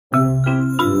Hello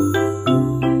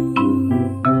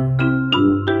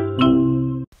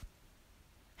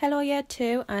Year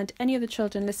 2 and any other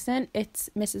children listening, it's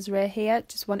Mrs. Reay here.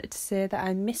 Just wanted to say that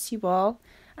I miss you all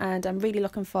and I'm really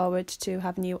looking forward to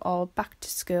having you all back to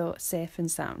school safe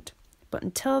and sound. But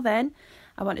until then,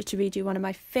 I wanted to read you one of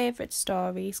my favourite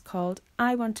stories called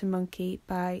I Want a Monkey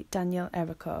by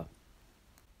Errico.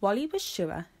 Wally was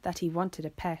sure that he wanted a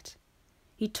pet.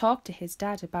 He talked to his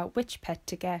dad about which pet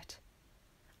to get.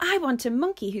 I want a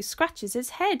monkey who scratches his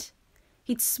head.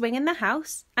 He'd swing in the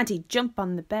house and he'd jump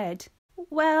on the bed.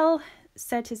 Well,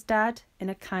 said his dad in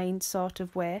a kind sort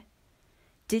of way,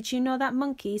 did you know that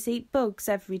monkeys eat bugs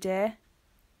every day?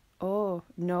 Oh,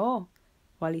 no,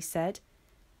 Wally said.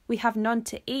 We have none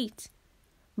to eat.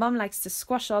 Mum likes to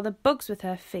squash all the bugs with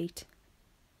her feet.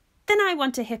 Then I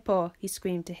want a hippo, he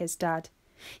screamed to his dad.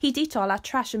 He'd eat all our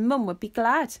trash and Mum would be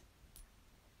glad.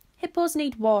 Hippos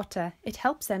need water. It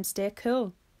helps them stay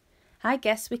cool. I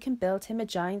guess we can build him a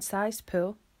giant-sized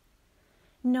pool.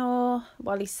 No,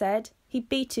 Wally said. He'd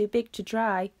be too big to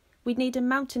dry. We'd need a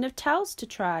mountain of towels to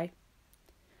try.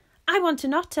 I want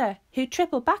an otter who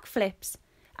triple backflips.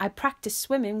 I practice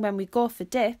swimming when we go for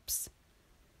dips.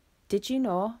 Did you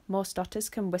know most otters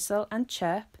can whistle and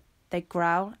chirp? They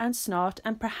growl and snort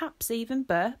and perhaps even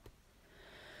burp.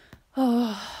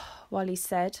 Oh, Wally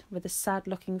said with a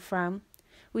sad-looking frown.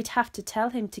 We'd have to tell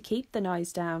him to keep the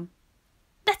noise down.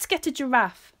 Let's get a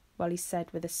giraffe, Wally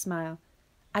said with a smile.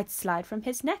 I'd slide from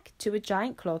his neck to a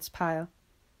giant clothes pile.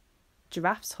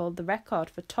 Giraffes hold the record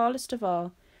for tallest of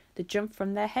all. The jump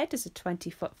from their head is a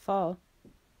 20-foot fall.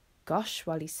 Gosh,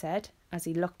 Wally said, as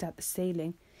he looked at the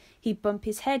ceiling. He'd bump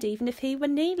his head even if he were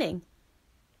kneeling.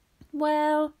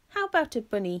 Well, how about a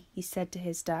bunny, he said to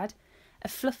his dad. A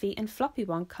fluffy and floppy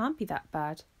one can't be that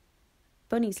bad.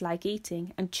 Bunnies like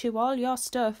eating and chew all your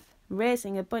stuff.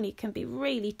 Raising a bunny can be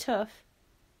really tough.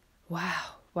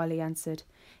 Wow, Wally answered.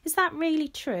 Is that really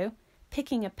true?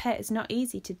 Picking a pet is not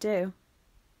easy to do.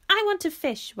 I want a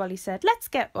fish, Wally said. Let's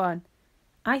get one.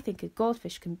 I think a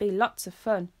goldfish can be lots of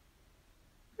fun.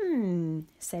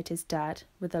 Said his dad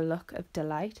with a look of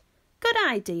delight. Good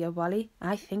idea, Wally.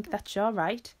 I think that's all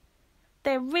right.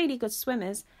 They're really good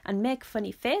swimmers and make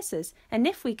funny faces, and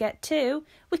if we get two,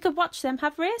 we could watch them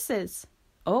have races.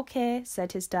 OK,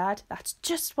 said his dad. That's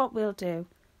just what we'll do.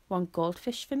 One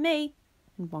goldfish for me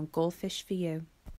and one goldfish for you.